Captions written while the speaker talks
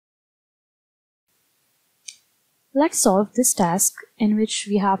Let's solve this task in which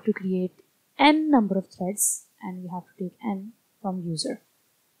we have to create n number of threads and we have to take n from user.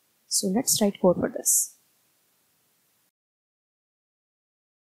 So let's write code for this.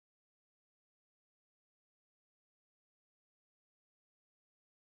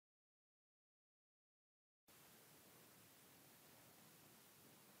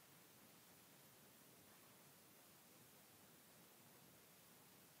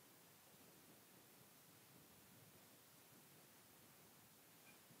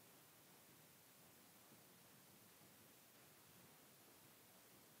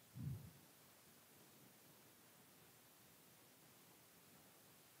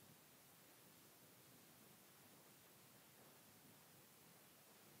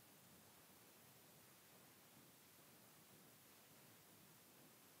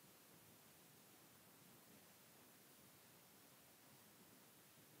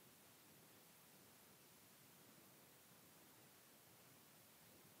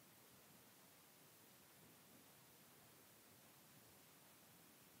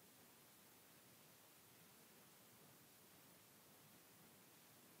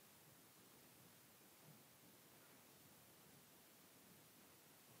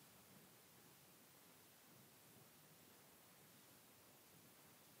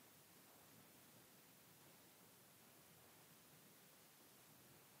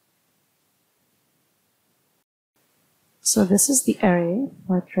 So this is the array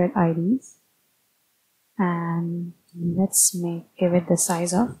for thread IDs, and let's give it the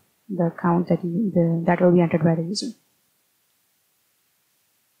size of the count that will be entered by the user.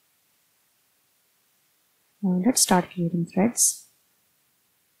 Now let's start creating threads.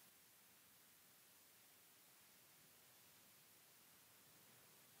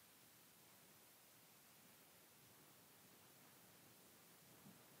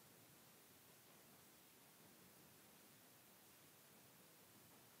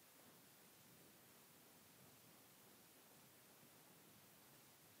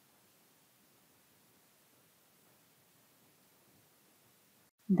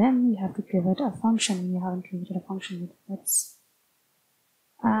 Then we have to give it a function. We haven't created a function yet. Let's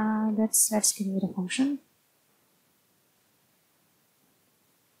create a function.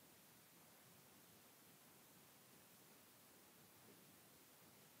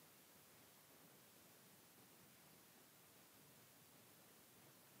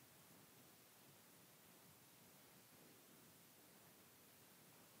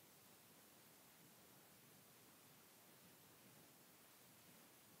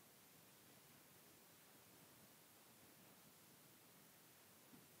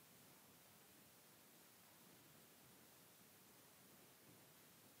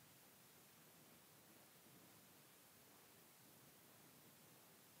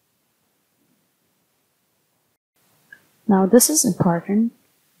 Now this is important.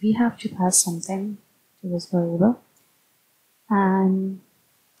 We have to pass something to this variable, and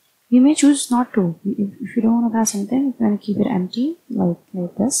you may choose not to. If you don't want to pass anything, you can keep it empty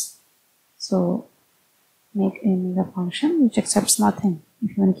like this. So make a function which accepts nothing.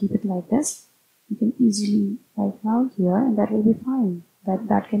 If you want to keep it like this, you can easily write null here, and that will be fine.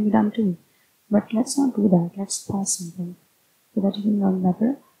 That can be done too. But let's not do that. Let's pass something so that you can learn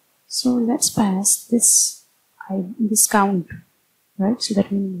better. So let's pass this count, right? So that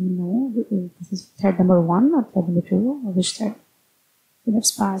we know if this is thread number 1 or thread number 2 or which thread. So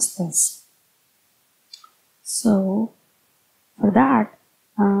let's pass this. So for that,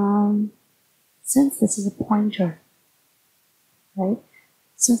 since this is a pointer, right?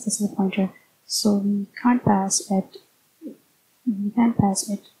 Since this is a pointer, so we can't pass it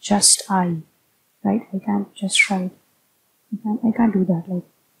just I, right? I can't just write. I can't do that. Like,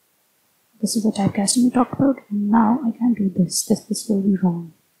 this is the typecasting we talked about, and now I can't do this. This will be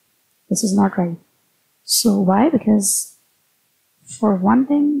wrong. This is not right. So why? Because for one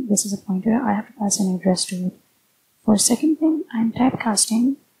thing, this is a pointer. I have to pass an address to it. For a second thing, I'm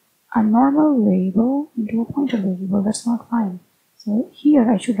typecasting a normal variable into a pointer variable. That's not fine. So here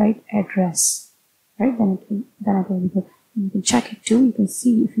I should write address, right? Then it will be good. And you can check it too. You can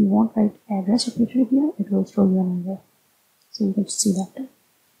see if you won't write address operator here, it will throw you an error. So you can see that too.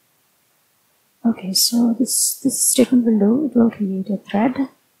 Okay, so this statement will do. It will create a thread,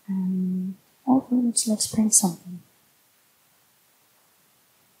 and also let's print something.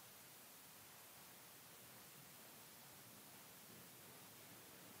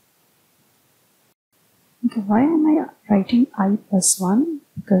 Okay, why am I writing I plus 1?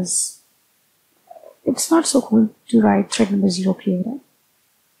 Because it's not so cool to write thread number 0 created.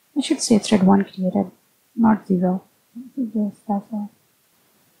 I should say thread 1 created, not 0. That's all.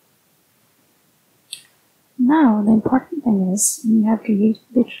 Now the important thing is, when you have created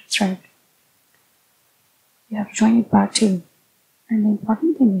the thread, you have to join it back too. And the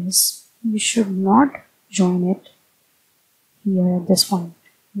important thing is, you should not join it here at this point.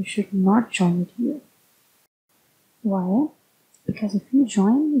 You should not join it here. Why? Because if you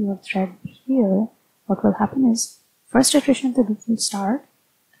join your thread here, what will happen is, first iteration of the loop will start,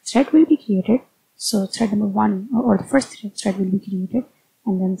 a thread will be created, so thread number 1 or the first thread will be created,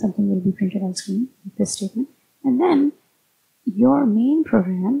 and then something will be printed on screen with this statement, and then your main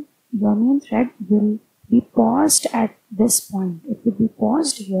program, your main thread will be paused at this point. It will be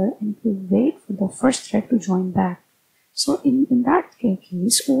paused here and it will wait for the first thread to join back. So in that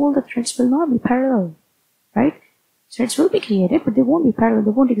case, all the threads will not be parallel, right? Threads will be created, but they won't be parallel.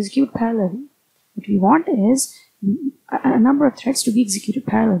 They won't execute parallelly. What we want is a number of threads to be executed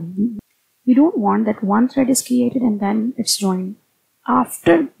parallelly. We don't want that one thread is created and then it's joined.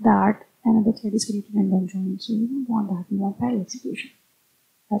 After that, another thread is created and then joined. So we don't want that. We want parallel execution.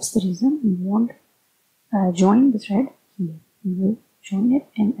 That's the reason we won't join the thread here. We will join it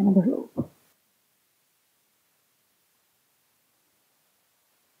in another loop.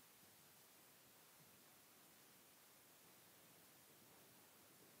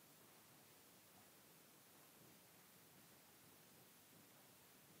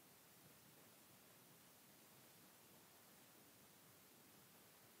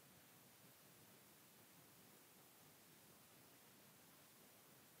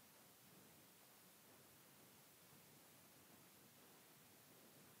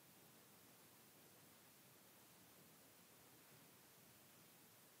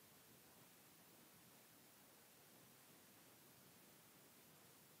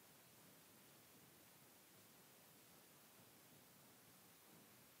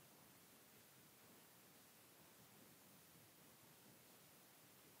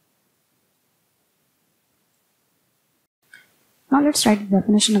 Now let's write the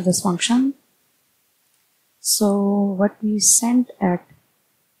definition of this function. So what we sent at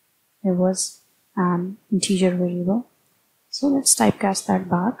it was an integer variable. So let's typecast that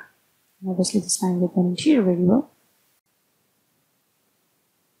back. Obviously this time with an integer variable.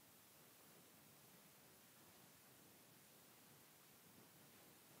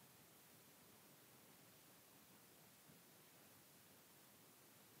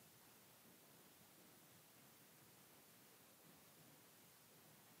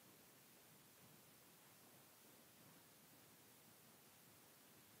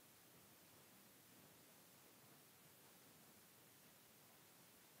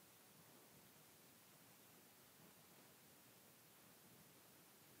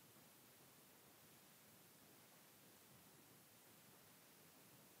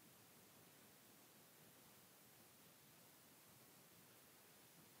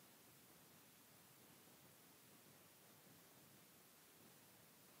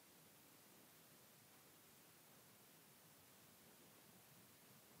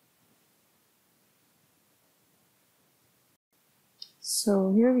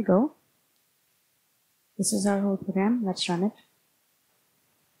 So here we go. This is our whole program. Let's run it.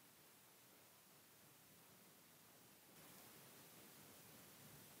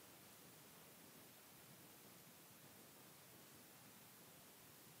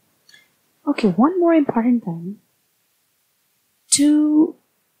 Okay, one more important thing. To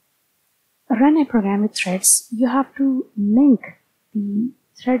run a program with threads, you have to link the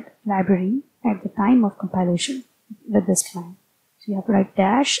thread library at the time of compilation with this command. So you have to write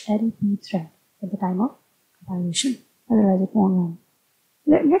 -lp thread at the time of compilation, otherwise it won't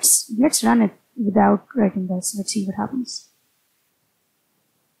run. Let's run it without writing this. Let's see what happens.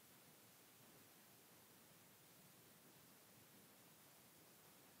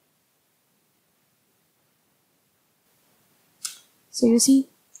 So you see,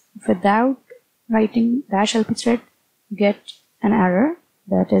 without writing -lp thread, you get an error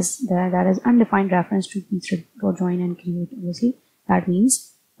that is undefined reference to pthread join and create. Obviously, that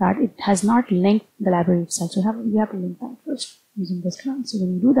means that it has not linked the library itself. So you have to link that first using this command. So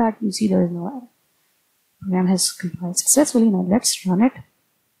when you do that, you see there is no error. The program has compiled successfully. Now let's run it.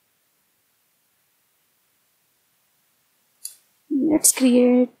 Let's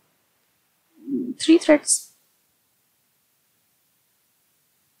create 3 threads.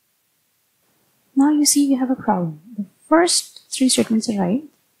 Now you see we have a problem. The first 3 statements are right.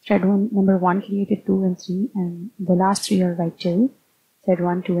 Thread number 1 created 2 and 3, and the last 3 are right too. Thread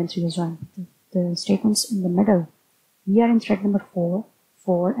 1, 2, and 3 is wrong. The statements in the middle, we are in thread number 4,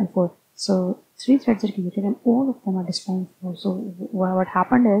 4, and 4. So 3 threads are created and all of them are displaying 4. So what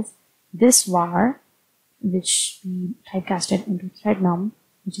happened is this var, which we typecasted into thread num,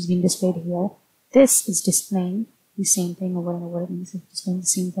 which is being displayed here, this is displaying the same thing over and over again. This is displaying the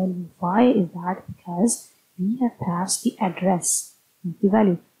same value. Why is that? Because we have passed the address, not the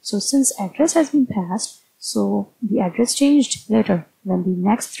value. So since address has been passed, so the address changed later. When the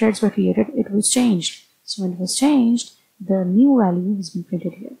next threads were created, it was changed. So when it was changed, the new value has been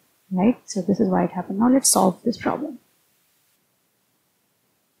printed here, right? So this is why it happened. Now let's solve this problem.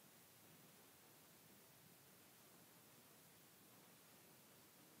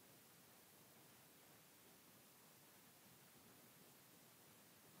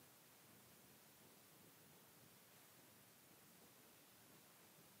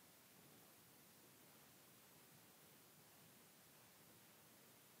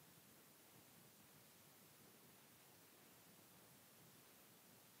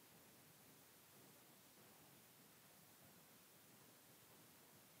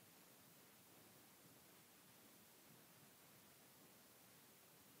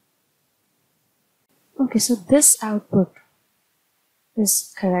 Okay, so this output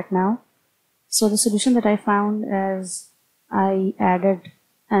is correct now. So the solution that I found is I added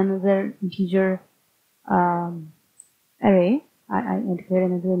another integer array. I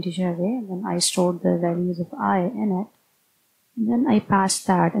declared another integer array, and then I stored the values of I in it. And then I passed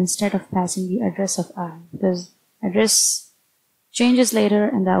that instead of passing the address of I, because address changes later,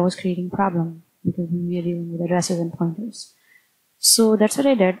 and that was creating problem because we were dealing with addresses and pointers. So that's what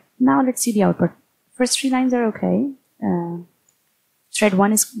I did. Now let's see the output. First 3 lines are okay. Thread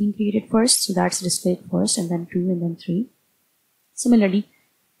 1 is being created first, so that's displayed first, and then 2, and then 3. Similarly,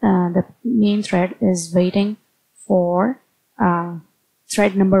 the main thread is waiting for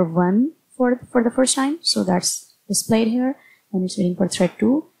thread number 1 for the first time, so that's displayed here, and it's waiting for thread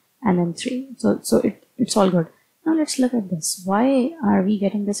 2 and then 3. So it's all good. Now let's look at this. Why are we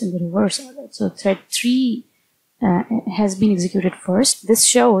getting this in the reverse order? So thread 3 has been executed first. This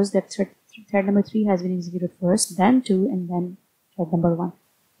shows that thread number 3 has been executed first, then 2, and then thread number 1.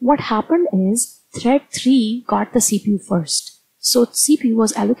 What happened is thread 3 got the CPU first. So CPU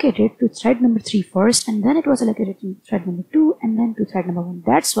was allocated to thread number 3 first, and then it was allocated to thread number 2, and then to thread number 1.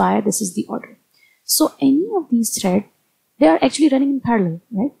 That's why this is the order. So any of these threads, they are actually running in parallel,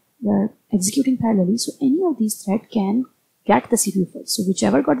 right? They are executing parallelly. So any of these threads can get the CPU first. So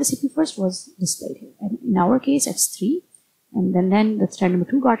whichever got the CPU first was displayed here. And in our case, it's 3. And then the thread number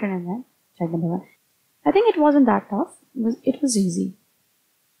 2 got it, and then thread number 1. I think it wasn't that tough. It was easy.